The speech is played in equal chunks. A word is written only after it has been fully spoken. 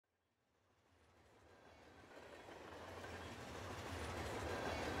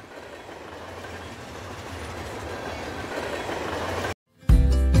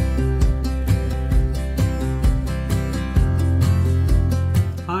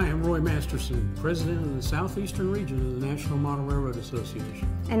Esterson, President of the Southeastern Region of the National Model Railroad Association.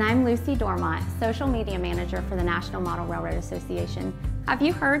 And I'm Lucy Dormont, Social Media Manager for the National Model Railroad Association. Have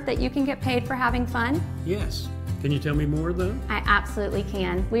you heard that you can get paid for having fun? Yes. Can you tell me more, though? I absolutely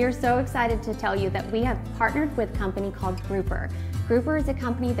can. We are so excited to tell you that we have partnered with a company called Grouper. Grouper is a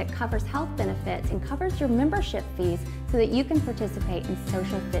company that covers health benefits and covers your membership fees so that you can participate in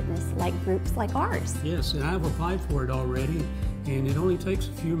social fitness like groups like ours. Yes, and I've applied for it already, and it only takes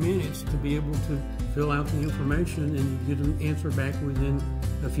a few minutes to be able to fill out the information and you get an answer back within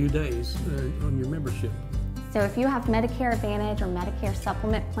a few days on your membership. So if you have Medicare Advantage or Medicare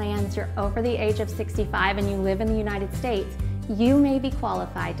Supplement plans, you're over the age of 65 and you live in the United States, you may be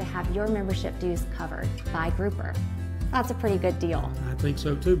qualified to have your membership dues covered by Grouper. That's a pretty good deal. I think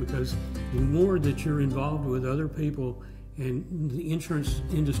so too, because the more that you're involved with other people, and the insurance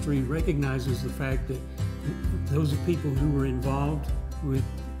industry recognizes the fact that those people who are involved with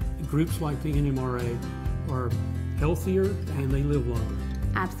groups like the NMRA are healthier and they live longer.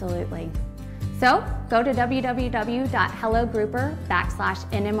 Absolutely. So go to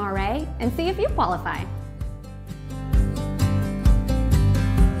www.hellogrouper.NMRA and see if you qualify.